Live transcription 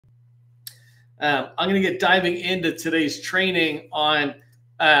I'm going to get diving into today's training on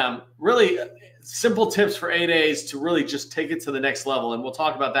really simple tips for 8As to really just take it to the next level. And we'll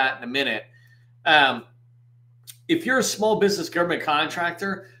talk about that in a minute. If you're a small business government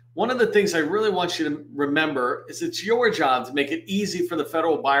contractor, one of the things I really want you to remember is it's your job to make it easy for the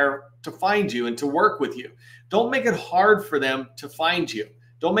federal buyer to find you and to work with you. Don't make it hard for them to find you.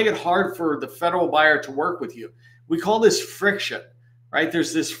 Don't make it hard for the federal buyer to work with you. We call this friction, right?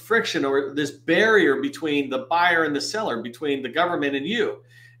 There's this friction or this barrier between the buyer and the seller, between the government and you.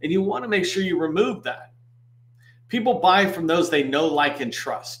 And you want to make sure you remove that. People buy from those they know, like, and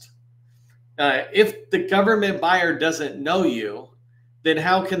trust. If the government buyer doesn't know you, then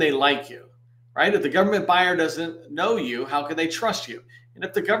how can they like you, right? If the government buyer doesn't know you, how can they trust you? And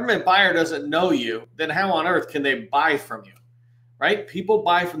if the government buyer doesn't know you, then how on earth can they buy from you, right? People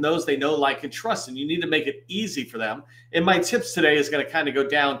buy from those they know, like, and trust, and you need to make it easy for them. And my tips today is going to kind of go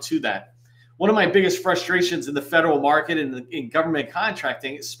down to that. One of my biggest frustrations in the federal market and in government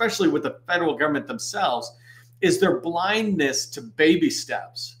contracting, especially with the federal government themselves, is their blindness to baby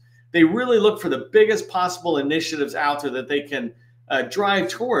steps. They really look for the biggest possible initiatives out there that they can drive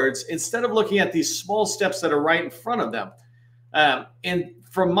towards, instead of looking at these small steps that are right in front of them. And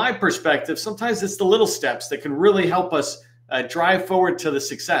from my perspective, sometimes it's the little steps that can really help us drive forward to the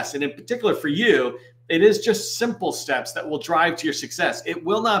success. And in particular for you, it is just simple steps that will drive to your success. It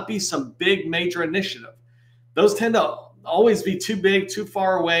will not be some big major initiative. Those tend to always be too big, too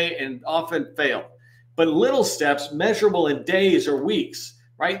far away, and often fail. But little steps measurable in days or weeks,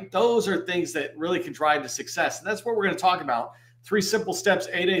 right? Those are things that really can drive to success. And that's what we're going to talk about. 3 simple steps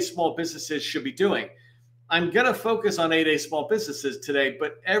 8A small businesses should be doing. I'm going to focus on 8A small businesses today,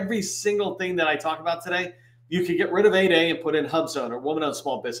 but every single thing that I talk about today, you can get rid of 8A and put in HubZone or woman-owned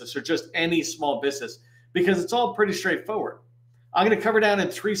small business or just any small business, because it's all pretty straightforward. I'm going to cover down in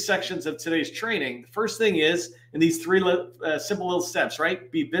 3 sections of today's training. The first thing is, in these 3 simple little steps,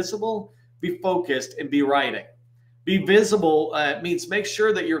 right? Be visible, be focused, and be writing. Be visible means make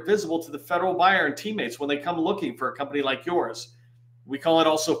sure that you're visible to the federal buyer and teammates when they come looking for a company like yours. We call it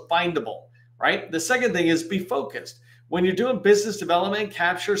also findable, right? The second thing is be focused. When you're doing business development,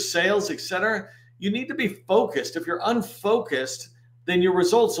 capture, sales, etc., you need to be focused. If you're unfocused, then your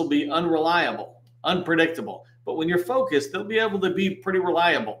results will be unreliable, unpredictable. But when you're focused, they'll be able to be pretty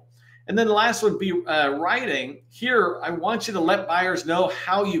reliable. And then the last one, be writing. Here, I want you to let buyers know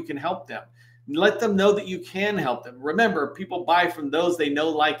how you can help them. Let them know that you can help them. Remember, people buy from those they know,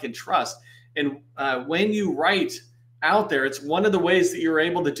 like, and trust. And when you write out there, it's one of the ways that you're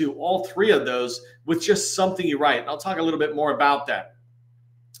able to do all 3 of those with just something you write. And I'll talk a little bit more about that.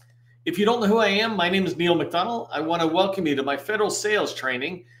 If you don't know who I am, my name is Neil McDonnell. I want to welcome you to my federal sales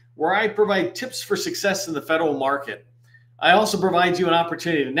training, where I provide tips for success in the federal market. I also provide you an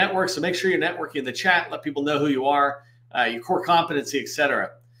opportunity to network, so make sure you're networking in the chat, let people know who you are, your core competency,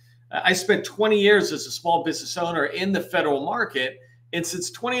 etc. I spent 20 years as a small business owner in the federal market, and since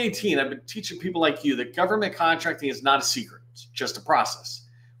 2018, I've been teaching people like you that government contracting is not a secret, it's just a process.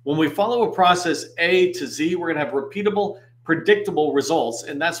 When we follow a process A to Z, we're going to have repeatable, predictable results,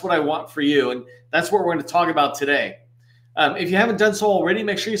 and that's what I want for you, and that's what we're going to talk about today. If you haven't done so already,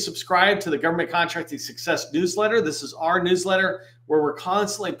 make sure you subscribe to the Government Contracting Success newsletter. This is our newsletter where we're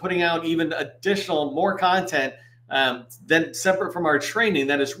constantly putting out even additional, more content then separate from our training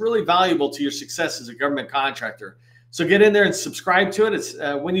that is really valuable to your success as a government contractor. So get in there and subscribe to it. It's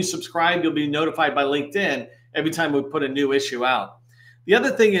when you subscribe, you'll be notified by LinkedIn every time we put a new issue out. The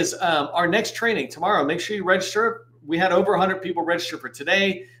other thing is our next training tomorrow. Make sure you register. We had over 100 people register for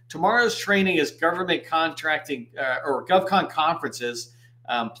today. Tomorrow's training is government contracting or GovCon conferences,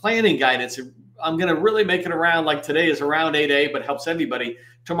 planning guidance. I'm going to really make it around, like today is around 8A, but helps everybody.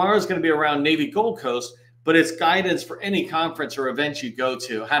 Tomorrow's going to be around Navy Gold Coast, but it's guidance for any conference or event you go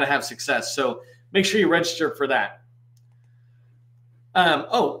to, how to have success. So make sure you register for that.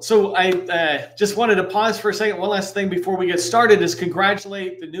 So I just wanted to pause for a second. One last thing before we get started is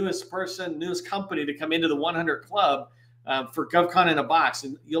congratulate the newest person, newest company to come into the 100 Club for GovCon in a Box.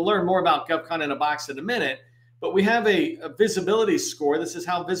 And you'll learn more about GovCon in a Box in a minute. But we have a visibility score. This is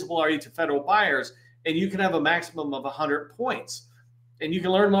how visible are you to federal buyers. And you can have a maximum of 100 points. And you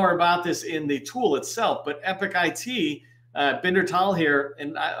can learn more about this in the tool itself. But 𝗡𝗃𝗍, Binder Tal here,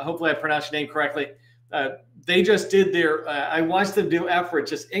 and hopefully I pronounced your name correctly, they just did their, I watched them do effort,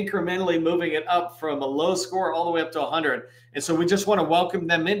 just incrementally moving it up from a low score all the way up to 100. And so we just want to welcome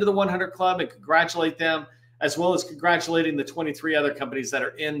them into the 100 Club and congratulate them, as well as congratulating the 23 other companies that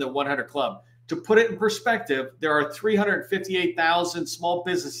are in the 100 Club. To put it in perspective, there are 358,000 small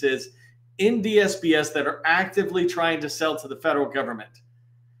businesses in DSBS that are actively trying to sell to the federal government.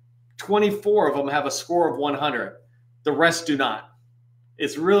 24 of them have a score of 100. The rest do not.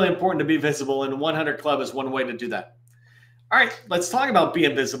 It's really important to be visible, and 100 Club is one way to do that. All right, let's talk about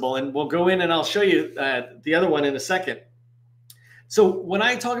being visible, and we'll go in and I'll show you the other one in a second. So when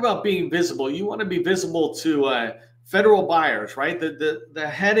I talk about being visible, you want to be visible to federal buyers, right? The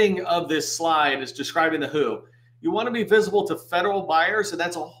heading of this slide is describing the who. You want to be visible to federal buyers, and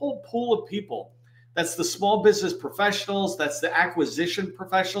that's a whole pool of people. That's the small business professionals, that's the acquisition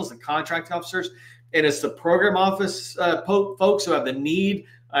professionals, the contract officers, and it's the program office folks who have the need,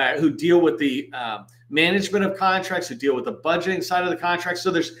 who deal with the management of contracts, who deal with the budgeting side of the contract.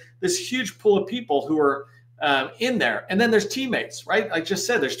 So there's this huge pool of people who are in there. And then there's teammates, right? I just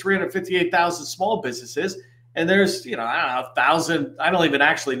said there's 358,000 small businesses, and there's, I don't know, 1,000. I don't even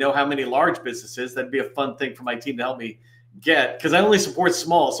actually know how many large businesses. That'd be a fun thing for my team to help me get, because I only support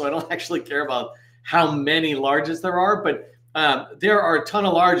small, so I don't actually care about how many larges there are. But there are a ton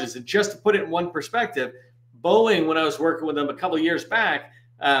of larges. And just to put it in one perspective, Boeing, when I was working with them a couple of years back,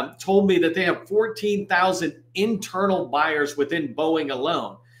 told me that they have 14,000 internal buyers within Boeing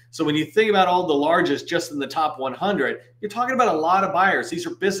alone. So when you think about all the largest just in the top 100, you're talking about a lot of buyers. These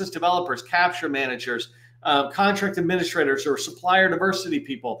are business developers, capture managers, contract administrators, or supplier diversity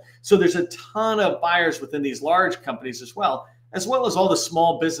people. So there's a ton of buyers within these large companies as well as all the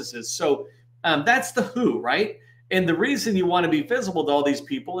small businesses. So that's the who, right? And the reason you want to be visible to all these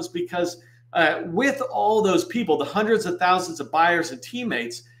people is because with all those people, the hundreds of thousands of buyers and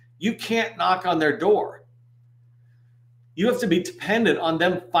teammates, you can't knock on their door. You have to be dependent on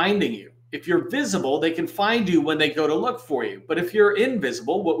them finding you. If you're visible, they can find you when they go to look for you. But if you're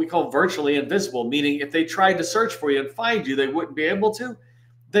invisible, what we call virtually invisible, meaning if they tried to search for you and find you, they wouldn't be able to,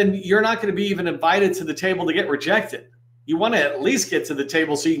 then you're not going to be even invited to the table to get rejected. You want to at least get to the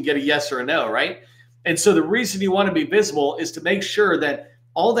table so you can get a yes or a no, right? And so the reason you want to be visible is to make sure that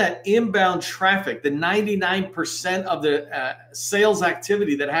all that inbound traffic, the 99% of the sales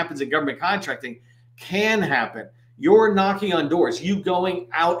activity that happens in government contracting can happen. You're knocking on doors. You going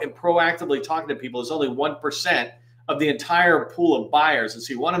out and proactively talking to people is only 1% of the entire pool of buyers. And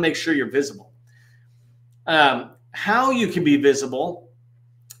so you want to make sure you're visible. How you can be visible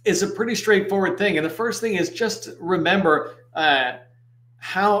is a pretty straightforward thing. And the first thing is just remember not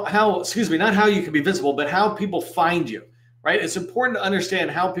how you can be visible, but how people find you, right? It's important to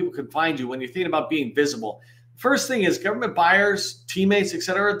understand how people can find you when you're thinking about being visible. First thing is government buyers, teammates, et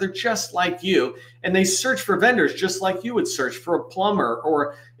cetera, they're just like you, and they search for vendors just like you would search for a plumber,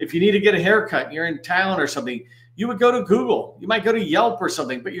 or if you need to get a haircut and you're in town or something, you would go to Google. You might go to Yelp or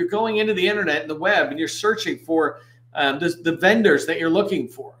something, but you're going into the internet and the web and you're searching for the vendors that you're looking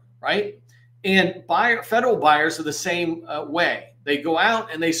for, right? And federal buyers are the same way. They go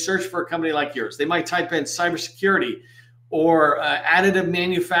out and they search for a company like yours. They might type in cybersecurity or additive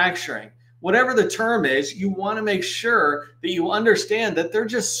manufacturing. Whatever the term is, you want to make sure that you understand that they're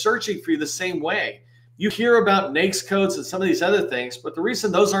just searching for you the same way. You hear about NAICS codes and some of these other things, but the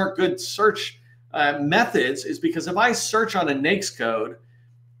reason those aren't good search methods is because if I search on a NAICS code,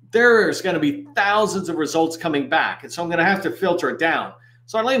 there's going to be thousands of results coming back. And so I'm going to have to filter it down.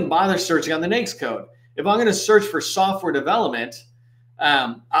 So I don't even bother searching on the NAICS code. If I'm going to search for software development,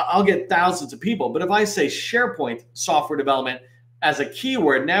 I'll get thousands of people. But if I say SharePoint software development as a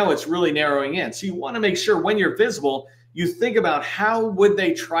keyword, now it's really narrowing in. So you want to make sure when you're visible, you think about how would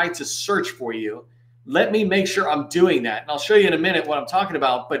they try to search for you. Let me make sure I'm doing that. And I'll show you in a minute what I'm talking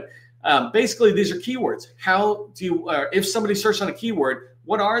about. But basically, these are keywords. How do you, if somebody searched on a keyword,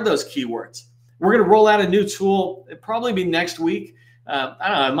 what are those keywords? We're going to roll out a new tool. It'll probably be next week. I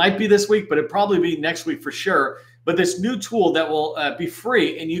don't know, it might be this week, but it'll probably be next week for sure. But this new tool that will be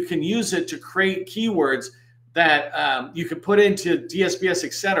free, and you can use it to create keywords that you can put into DSBS,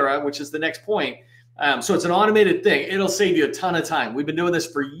 et cetera, which is the next point. So it's an automated thing. It'll save you a ton of time. We've been doing this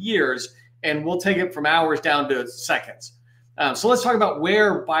for years, and we'll take it from hours down to seconds. So let's talk about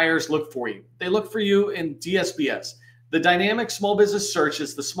where buyers look for you. They look for you in DSBS. The dynamic small business search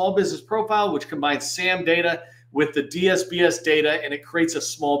is the small business profile, which combines SAM data with the DSBS data, and it creates a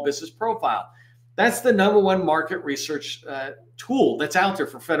small business profile. That's the #1 market research tool that's out there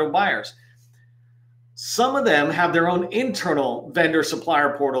for federal buyers. Some of them have their own internal vendor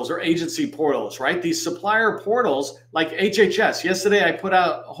supplier portals or agency portals, right? These supplier portals like HHS. Yesterday, I put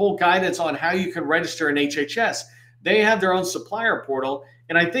out a whole guidance on how you can register in HHS. They have their own supplier portal,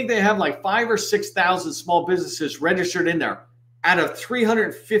 and I think they have like 5,000 or 6,000 small businesses registered in there. Out of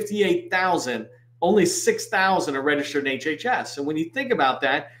 358,000, only 6,000 are registered in HHS. And when you think about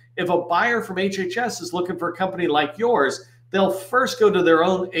that, if a buyer from HHS is looking for a company like yours, they'll first go to their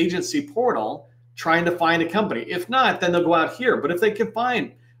own agency portal trying to find a company. If not, then they'll go out here. But if they can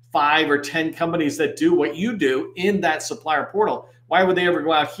find 5 or 10 companies that do what you do in that supplier portal. Why would they ever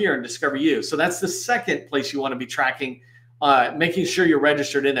go out here and discover you? So that's the second place you want to be tracking, making sure you're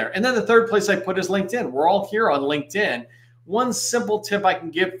registered in there. And then the third place I put is LinkedIn. We're all here on LinkedIn. One simple tip I can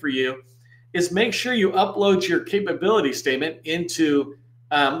give for you is make sure you upload your capability statement into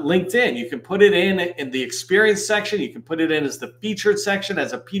LinkedIn. You can put it in the experience section. You can put it in as the featured section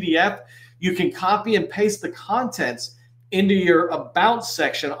as a PDF. You can copy and paste the contents into your about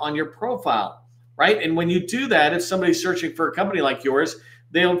section on your profile, right? And when you do that, if somebody's searching for a company like yours,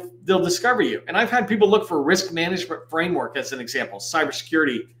 they'll discover you. And I've had people look for risk management framework as an example,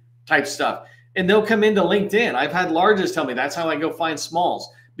 cybersecurity type stuff, and they'll come into LinkedIn. I've had larges tell me that's how I go find smalls,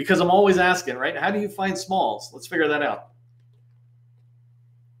 because I'm always asking, right? How do you find smalls? Let's figure that out.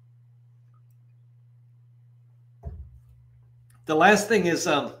 The last thing is,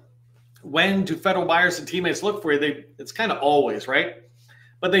 when do federal buyers and teammates look for you? It's kind of always, right?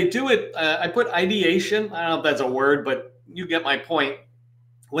 But they do it, I put ideation. I don't know if that's a word, but you get my point.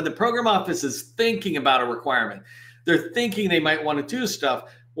 When the program office is thinking about a requirement, they're thinking they might want to do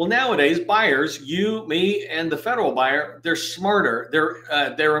stuff. Well, nowadays, buyers, you, me, and the federal buyer, they're smarter.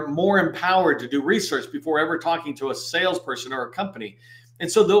 They're more empowered to do research before ever talking to a salesperson or a company.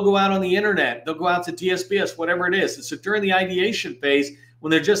 And so they'll go out on the internet, they'll go out to DSPS, whatever it is. And so during the ideation phase,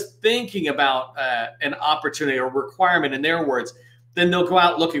 when they're just thinking about an opportunity or requirement in their words, then they'll go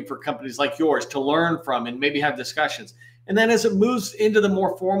out looking for companies like yours to learn from and maybe have discussions. And then as it moves into the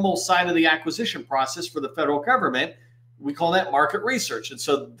more formal side of the acquisition process for the federal government, we call that market research. And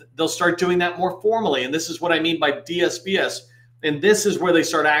so they'll start doing that more formally. And this is what I mean by DSPS. And this is where they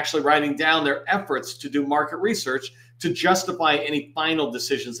start actually writing down their efforts to do market research to justify any final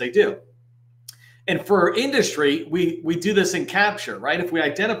decisions they do. And for industry, we do this in capture, right? If we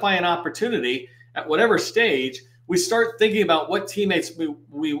identify an opportunity at whatever stage, we start thinking about what teammates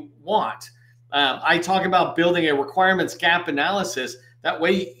we want. I talk about building a requirements gap analysis. That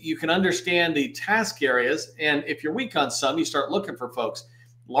way you can understand the task areas. And if you're weak on some, you start looking for folks.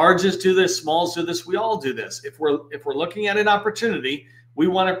 Larges do this, smalls do this, we all do this. If we're looking at an opportunity we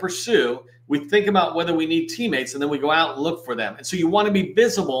want to pursue, we think about whether we need teammates, and then we go out and look for them. And so you want to be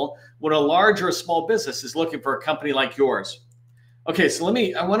visible when a large or a small business is looking for a company like yours. Okay, so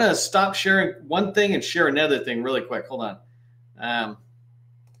I want to stop sharing one thing and share another thing really quick. Hold on.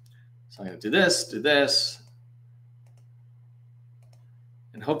 So I'm going to do this,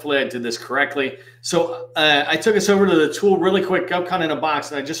 and hopefully I did this correctly. So I took us over to the tool really quick, GovCon in a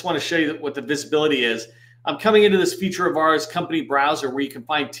box, and I just want to show you what the visibility is. I'm coming into this feature of ours, company browser, where you can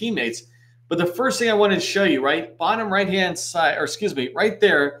find teammates. But the first thing I wanted to show you, right, bottom right-hand side, or excuse me, right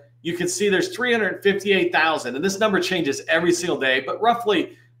there, you can see there's 358,000. And this number changes every single day, but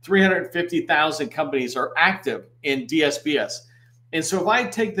roughly 350,000 companies are active in DSPS. And so if I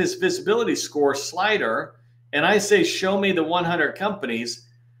take this visibility score slider and I say, show me the 100 companies,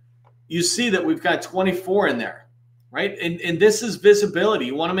 you see that we've got 24 in there, right? And this is visibility.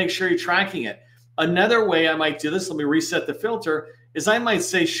 You want to make sure you're tracking it. Another way I might do this, let me reset the filter, is I might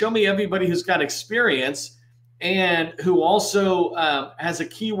say, show me everybody who's got experience and who also has a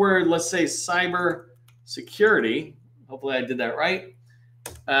keyword, let's say cyber security. Hopefully I did that right.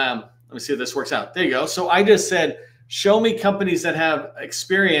 Let me see if this works out. There you go. So I just said, show me companies that have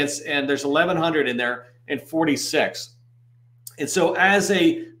experience, and there's 1,100 in there and 46. And so as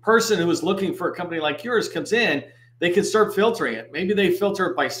a person who is looking for a company like yours comes in, they can start filtering it. Maybe they filter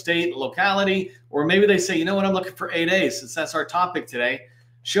it by state and locality, or maybe they say, you know what, I'm looking for 8As, since that's our topic today.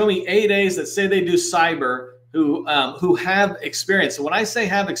 Show me 8As that say they do cyber who have experience. So when I say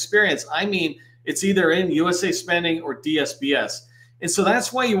have experience, I mean it's either in USA Spending or DSPS. And so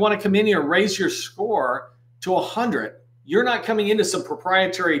that's why you want to come in here and raise your score to 100. You're not coming into some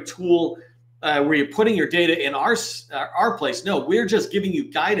proprietary tool where you're putting your data in our place. No, we're just giving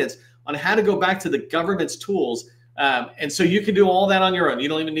you guidance on how to go back to the government's tools. And so you can do all that on your own. You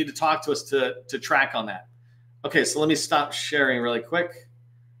don't even need to talk to us to track on that. Okay, so let me stop sharing really quick.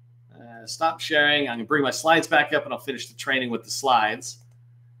 Stop sharing. I'm going to bring my slides back up, and I'll finish the training with the slides.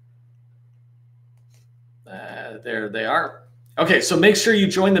 There they are. Okay, so make sure you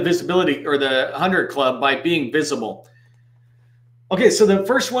join the visibility or the 100 Club by being visible. Okay, so the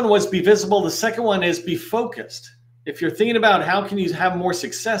first one was be visible. The second one is be focused. If you're thinking about how can you have more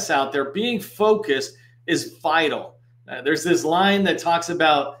success out there, being focused is vital. There's this line that talks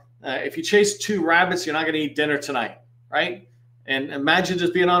about if you chase 2 rabbits, you're not going to eat dinner tonight, right? And imagine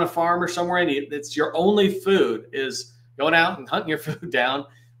just being on a farm or somewhere and it's your only food is going out and hunting your food down.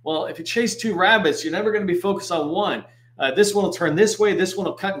 Well, if you chase 2 rabbits, you're never going to be focused on one. This one will turn this way. This one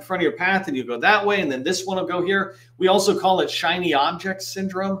will cut in front of your path and you go that way. And then this one will go here. We also call it shiny object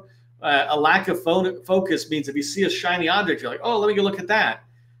syndrome. A lack of focus means if you see a shiny object, you're like, oh, let me go look at that.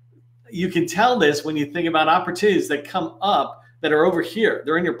 You can tell this when you think about opportunities that come up that are over here.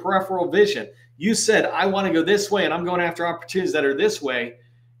 They're in your peripheral vision. You said, I want to go this way, and I'm going after opportunities that are this way.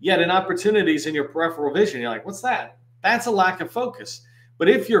 Yet in opportunities in your peripheral vision, you're like, what's that? That's a lack of focus. But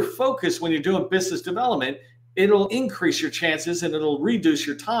if you're focused when you're doing business development, it'll increase your chances and it'll reduce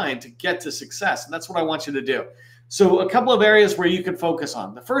your time to get to success. And that's what I want you to do. So a couple of areas where you can focus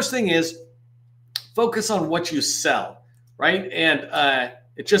on. The first thing is focus on what you sell, right? And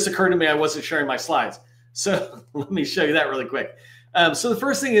it just occurred to me I wasn't sharing my slides. So let me show you that really quick. So the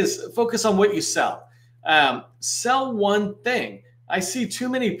first thing is focus on what you sell. Sell one thing. I see too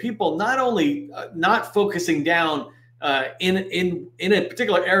many people not only not focusing down in a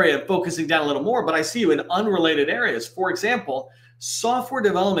particular area, focusing down a little more, but I see you in unrelated areas. For example, software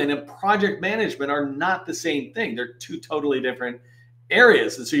development and project management are not the same thing. They're two totally different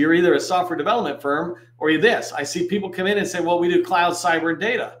areas. And so you're either a software development firm or you're this. I see people come in and say, well, we do cloud, cyber, and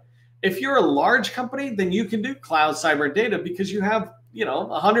data. If you're a large company, then you can do cloud, cyber, and data because you have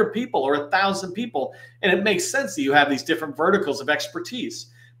 100 people or 1,000 people. And it makes sense that you have these different verticals of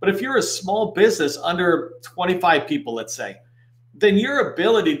expertise. But if you're a small business under 25 people, let's say, then your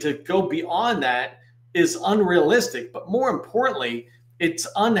ability to go beyond that is unrealistic. But more importantly, it's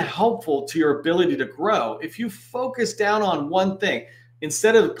unhelpful to your ability to grow. If you focus down on one thing,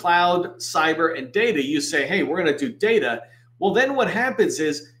 instead of cloud, cyber, and data, you say, hey, we're going to do data. Well, then what happens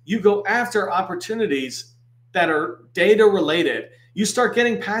is you go after opportunities that are data related. You start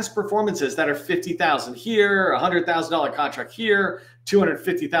getting past performances that are $50,000 here, $100,000 contract here,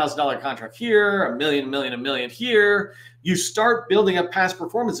 $250,000 contract here, $1 million here. You start building up past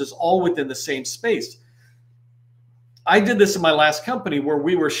performances all within the same space. I did this in my last company where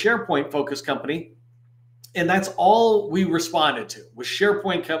we were SharePoint focused company, and that's all we responded to was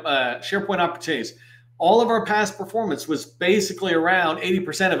SharePoint opportunities. All of our past performance was basically around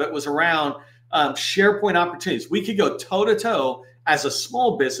 80% of it was around SharePoint opportunities. We could go toe to toe as a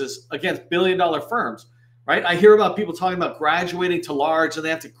small business against billion-dollar firms, right? I hear about people talking about graduating to large and they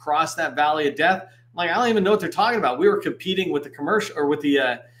have to cross that valley of death. I'm like, I don't even know what they're talking about. We were competing with the commercial or with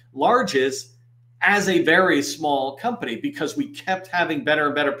the larges as a very small company because we kept having better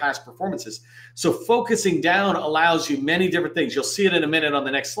and better past performances. So focusing down allows you many different things. You'll see it in a minute on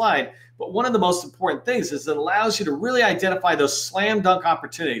the next slide. But one of the most important things is it allows you to really identify those slam dunk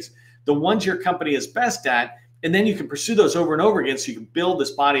opportunities, the ones your company is best at, and then you can pursue those over and over again so you can build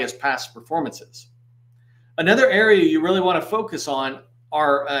this body as past performances. Another area you really want to focus on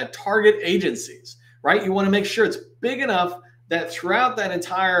are target agencies, right? You want to make sure it's big enough that throughout that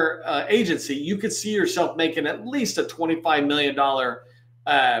entire agency, you could see yourself making at least a $25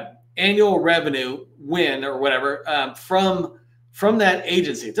 million annual revenue win or whatever from that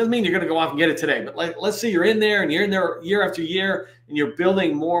agency. It doesn't mean you're going to go off and get it today, but let's say you're in there and you're in there year after year and you're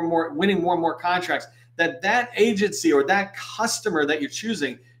building more and more, winning more and more contracts, that agency or that customer that you're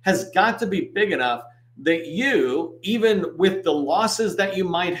choosing has got to be big enough that you, even with the losses that you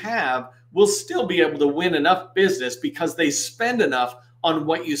might have, will still be able to win enough business because they spend enough on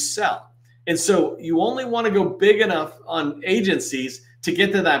what you sell. And so you only want to go big enough on agencies to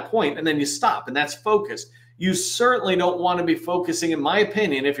get to that point, and then you stop, and that's focus. You certainly don't want to be focusing, in my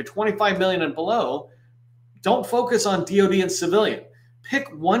opinion, if you're 25 million and below, don't focus on DoD and civilian. Pick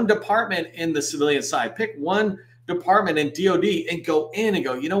one department in the civilian side, pick one department in DoD and go in and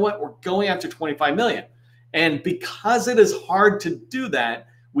go, you know what, we're going after 25 million. And because it is hard to do that,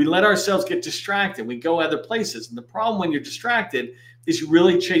 we let ourselves get distracted. We go other places. And the problem when you're distracted is you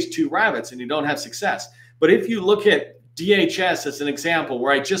really chase two rabbits and you don't have success. But if you look at DHS as an example,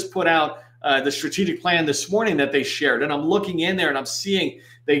 where I just put out the strategic plan this morning that they shared, and I'm looking in there and I'm seeing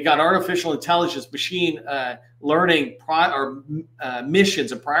they got artificial intelligence, machine learning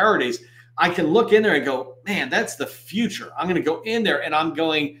missions and priorities. I can look in there and go, man, that's the future. I'm going to go in there and I'm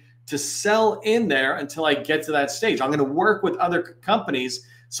going to sell in there until I get to that stage. I'm going to work with other companies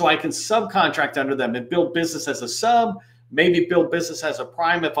so I can subcontract under them and build business as a sub, maybe build business as a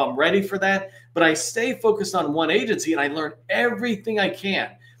prime if I'm ready for that. But I stay focused on one agency and I learn everything I can.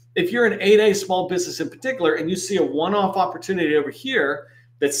 If you're an 8A small business in particular and you see a one-off opportunity over here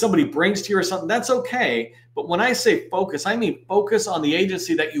that somebody brings to you or something, that's okay. But when I say focus, I mean focus on the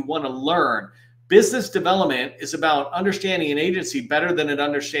agency that you want to learn. Business development is about understanding an agency better than it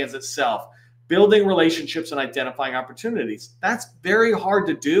understands itself, building relationships and identifying opportunities. That's very hard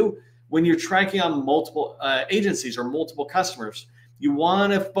to do when you're tracking on multiple agencies or multiple customers. You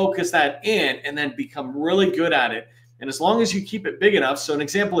want to focus that in and then become really good at it. And as long as you keep it big enough, so an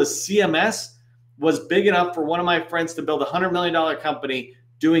example is CMS was big enough for one of my friends to build a $100 million company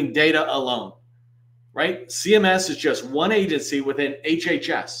doing data alone, right? CMS is just one agency within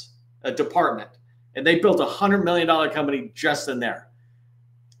HHS, a department, and they built a $100 million company just in there.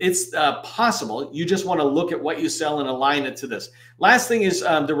 It's possible. You just want to look at what you sell and align it to this. Last thing is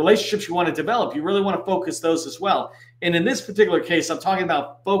the relationships you want to develop. You really want to focus those as well. And in this particular case, I'm talking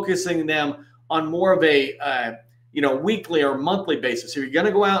about focusing them on more of a weekly or monthly basis. If you're going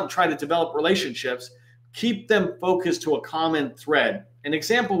to go out and try to develop relationships, keep them focused to a common thread. An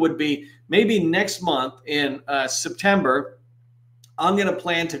example would be maybe next month in September, I'm going to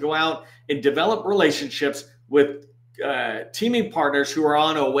plan to go out and develop relationships with teaming partners who are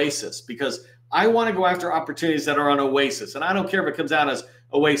on Oasis, because I want to go after opportunities that are on Oasis. And I don't care if it comes out as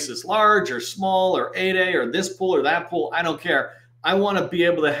Oasis large or small or 8A or this pool or that pool. I don't care. I want to be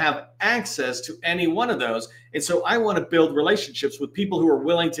able to have access to any one of those. And so I want to build relationships with people who are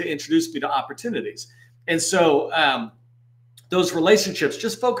willing to introduce me to opportunities. And so those relationships,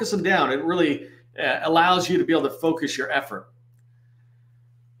 just focus them down. It really allows you to be able to focus your effort.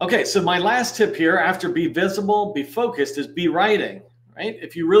 Okay, so my last tip here after be visible, be focused is be writing, right?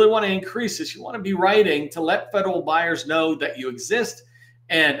 If you really want to increase this, you want to be writing to let federal buyers know that you exist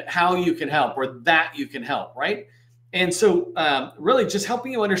and how you can help, or that you can help, right? And so really just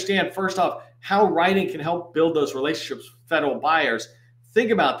helping you understand, first off, how writing can help build those relationships with federal buyers. Think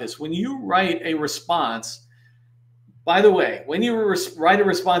about this. When you write a response, by the way, when you write a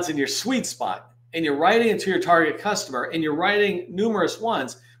response in your sweet spot and you're writing it to your target customer and you're writing numerous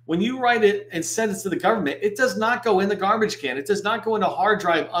ones, when you write it and send it to the government, it does not go in the garbage can. It does not go in a hard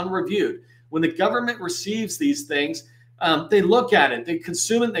drive unreviewed. When the government receives these things, they look at it, they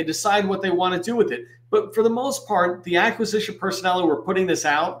consume it, they decide what they want to do with it. But for the most part, the acquisition personnel who are putting this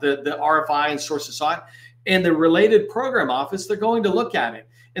out, the RFI and sources sought, and the related program office, they're going to look at it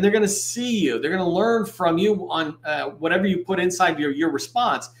and they're going to see you. They're going to learn from you on whatever you put inside your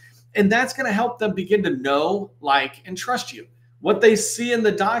response. And that's going to help them begin to know, like, and trust you. What they see in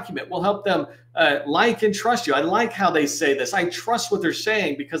the document will help them like and trust you. I like how they say this. I trust what they're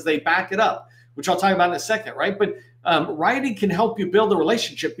saying because they back it up, which I'll talk about in a second, right? But writing can help you build a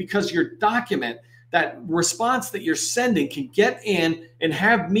relationship because your document, that response that you're sending, can get in and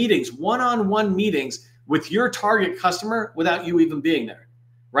have meetings, one-on-one meetings with your target customer without you even being there,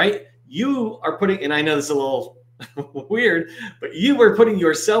 right? You are putting, and I know this is a little weird, but you were putting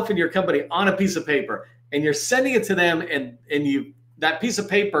yourself and your company on a piece of paper and you're sending it to them, and that piece of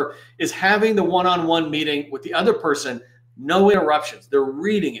paper is having the one-on-one meeting with the other person, no interruptions. They're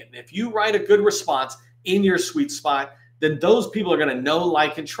reading it. And if you write a good response in your sweet spot, then those people are going to know,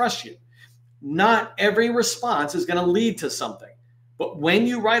 like, and trust you. Not every response is going to lead to something, but when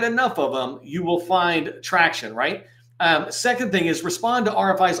you write enough of them, you will find traction, right? Second thing is respond to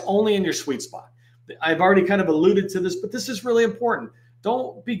RFIs only in your sweet spot. I've already kind of alluded to this, but this is really important.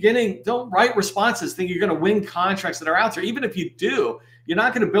 Don't write responses thinking you're going to win contracts that are out there. Even if you do, you're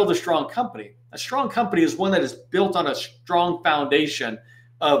not going to build a strong company. A strong company is one that is built on a strong foundation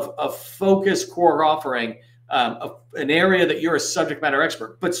of a focused core offering, an area that you're a subject matter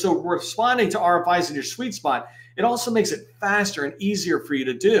expert. But so responding to RFIs in your sweet spot, it also makes it faster and easier for you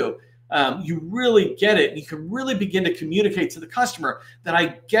to do. You really get it, and you can really begin to communicate to the customer that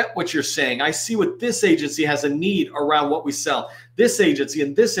I get what you're saying. I see what this agency has a need around what we sell. This agency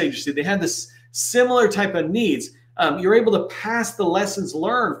and this agency, they have this similar type of needs. You're able to pass the lessons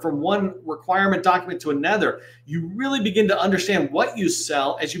learned from one requirement document to another. You really begin to understand what you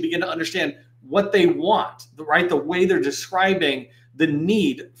sell as you begin to understand what they want, right? The way they're describing the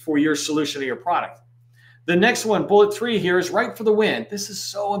need for your solution or your product. The next one, bullet 3 here, is write for the win. This is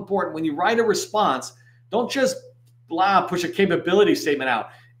so important. When you write a response, don't just push a capability statement out.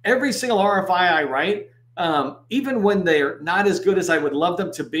 Every single RFI I write, even when they're not as good as I would love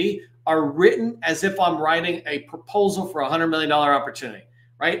them to be, are written as if I'm writing a proposal for a $100 million opportunity,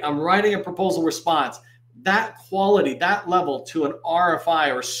 right? I'm writing a proposal response. That quality, that level to an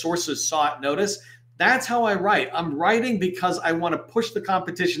RFI or sources sought notice, that's how I write. I'm writing because I want to push the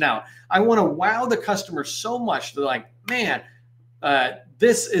competition out. I want to wow the customer so much. They're like, man,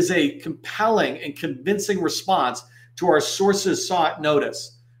 this is a compelling and convincing response to our sources sought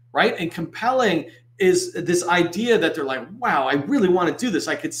notice, right? And compelling is this idea that they're like, wow, I really want to do this.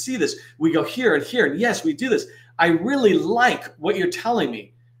 I could see this. We go here and here, and yes, we do this. I really like what you're telling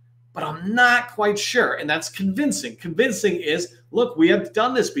me, but I'm not quite sure. And that's convincing. Convincing is, look, we have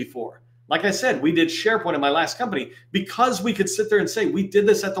done this before. Like I said, we did SharePoint in my last company because we could sit there and say, we did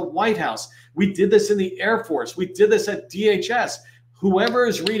this at the White House. We did this in the Air Force. We did this at DHS. Whoever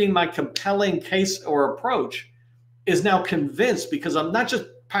is reading my compelling case or approach, is now convinced, because I'm not just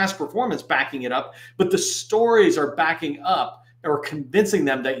past performance backing it up, but the stories are backing up or convincing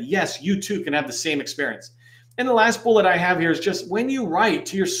them that yes, you too can have the same experience. And the last bullet I have here is just when you write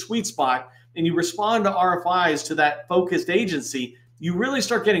to your sweet spot and you respond to RFIs to that focused agency, you really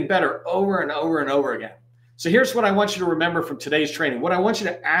start getting better over and over and over again. So here's what I want you to remember from today's training. What I want you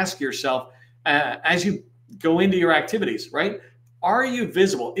to ask yourself as you go into your activities, right? Are you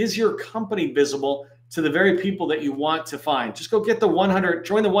visible? Is your company visible to the very people that you want to find? Just go get the 100,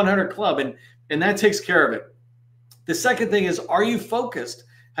 join the 100 club, and that takes care of it. The second thing is, are you focused?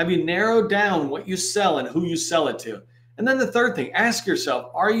 Have you narrowed down what you sell and who you sell it to? And then the third thing, ask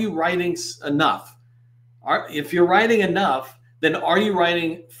yourself, are you writing enough? If you're writing enough, then are you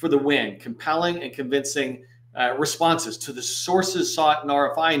writing for the win? Compelling and convincing responses to the sources sought in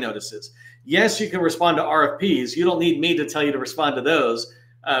RFI notices. Yes, you can respond to RFPs. You don't need me to tell you to respond to those,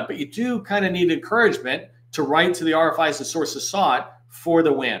 but you do kind of need encouragement to write to the RFIs and sources sought for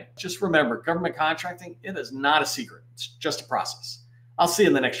the win. Just remember, government contracting, it is not a secret. It's just a process. I'll see you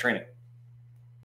in the next training.